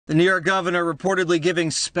The New York governor reportedly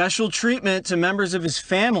giving special treatment to members of his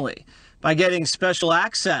family by getting special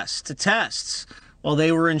access to tests while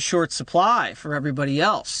they were in short supply for everybody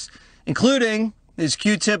else, including his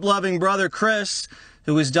Q-tip loving brother Chris,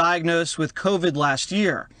 who was diagnosed with COVID last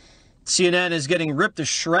year. CNN is getting ripped to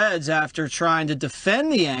shreds after trying to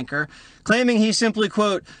defend the anchor, claiming he simply,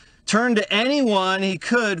 quote, turned to anyone he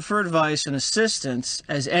could for advice and assistance,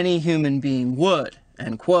 as any human being would,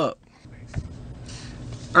 end quote.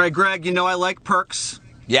 All right, Greg, you know I like perks.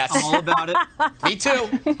 Yes. I'm all about it. Me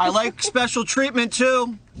too. I like special treatment,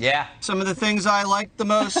 too. Yeah. Some of the things I like the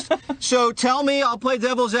most. So tell me, I'll play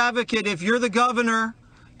devil's advocate. If you're the governor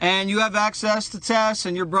and you have access to tests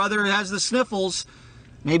and your brother has the sniffles,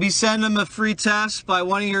 maybe send him a free test by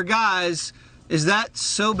one of your guys. Is that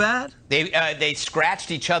so bad? They scratched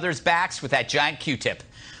each other's backs with that giant Q-tip.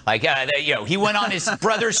 Like, he went on his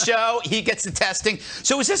brother's show. He gets the testing.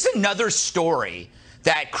 So is this another story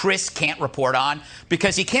that Chris can't report on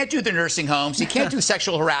because he can't do the nursing homes, he can't do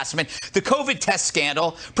sexual harassment, the COVID test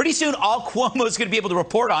scandal? Pretty soon, all Cuomo's going to be able to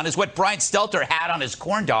report on is what Brian Stelter had on his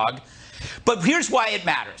corn dog. But here's why it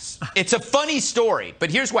matters. It's a funny story, but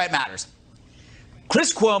here's why it matters.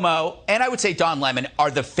 Chris Cuomo and I would say Don Lemon are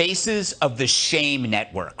the faces of the shame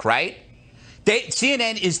network, right?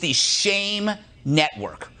 CNN is the shame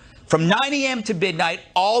network. From 9 a.m. to midnight,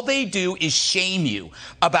 all they do is shame you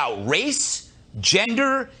about race,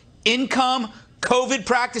 gender, income, COVID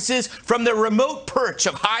practices from their remote perch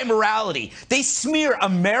of high morality. They smear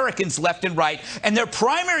Americans left and right, and their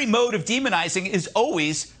primary mode of demonizing is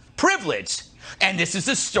always privilege. And this is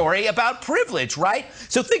a story about privilege, right?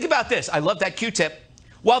 So think about this. I love that Q-tip.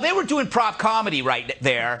 While they were doing prop comedy right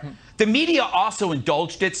there, the media also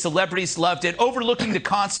indulged it. Celebrities loved it, overlooking the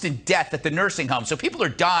constant death at the nursing home. So people are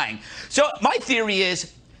dying. So my theory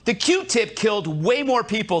is the Q-tip killed way more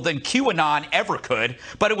people than QAnon ever could,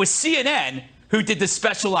 but it was CNN who did the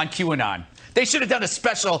special on QAnon. They should have done a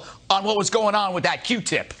special on what was going on with that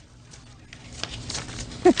Q-tip.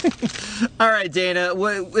 All right, Dana,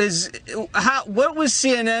 what was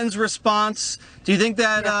CNN's response? Do you think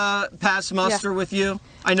that passed muster with you?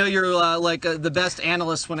 I know you're the best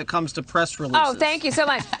analyst when it comes to press releases. Oh, thank you so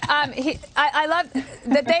much. I love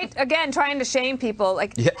that they, again, trying to shame people.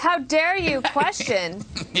 How dare you question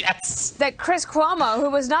that Chris Cuomo,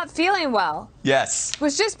 who was not feeling well,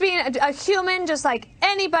 was just being a human just like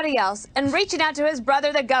anybody else and reaching out to his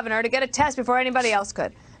brother, the governor, to get a test before anybody else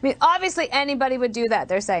could. I mean, obviously anybody would do that,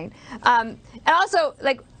 they're saying. And also,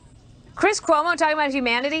 Chris Cuomo talking about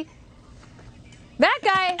humanity, that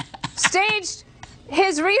guy staged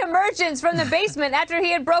his reemergence from the basement after he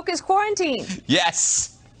had broke his quarantine.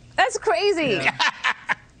 Yes. That's crazy. Yeah.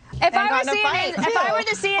 If I were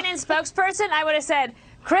the CNN spokesperson, I would have said,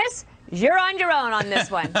 Chris, you're on your own on this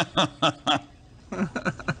one.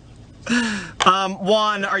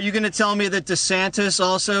 Juan, are you going to tell me that DeSantis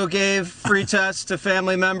also gave free tests to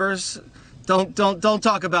family members? Don't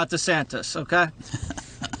talk about DeSantis, okay?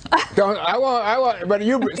 I won't. But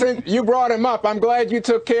since you brought him up, I'm glad you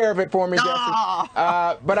took care of it for me, Jesse.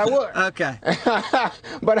 But I will. Okay.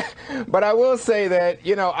 but I will say that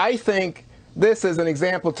I think this is an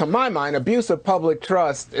example, to my mind, abuse of public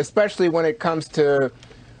trust, especially when it comes to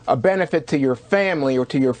a benefit to your family or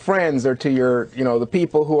to your friends or to your the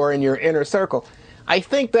people who are in your inner circle. I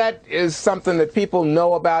think that is something that people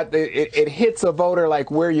know about. It hits a voter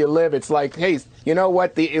like where you live. It's like, hey, you know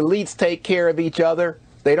what? The elites take care of each other.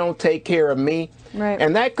 They don't take care of me. Right.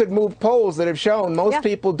 And that could move polls that have shown most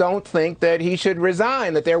people don't think that he should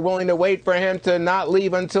resign, that they're willing to wait for him to not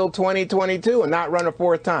leave until 2022 and not run a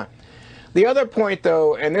fourth time. The other point,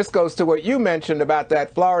 though, and this goes to what you mentioned about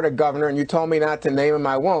that Florida governor, and you told me not to name him,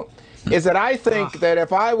 I won't, is that I think that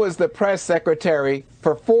if I was the press secretary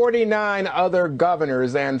for 49 other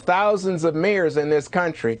governors and thousands of mayors in this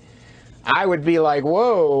country, I would be like,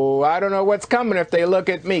 whoa, I don't know what's coming if they look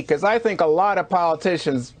at me, because I think a lot of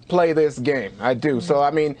politicians play this game. I do. So,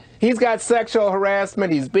 I mean, he's got sexual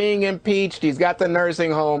harassment. He's being impeached. He's got the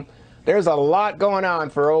nursing home. There's a lot going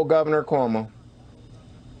on for old Governor Cuomo.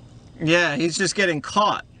 Yeah, he's just getting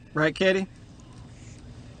caught. Right, Katie?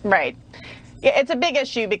 Right. Yeah, it's a big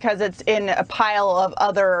issue because it's in a pile of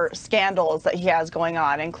other scandals that he has going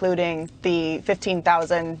on, including the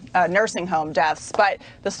 15,000 nursing home deaths. But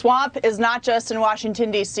the swamp is not just in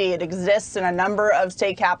Washington, D.C. It exists in a number of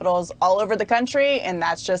state capitals all over the country, and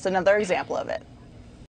that's just another example of it.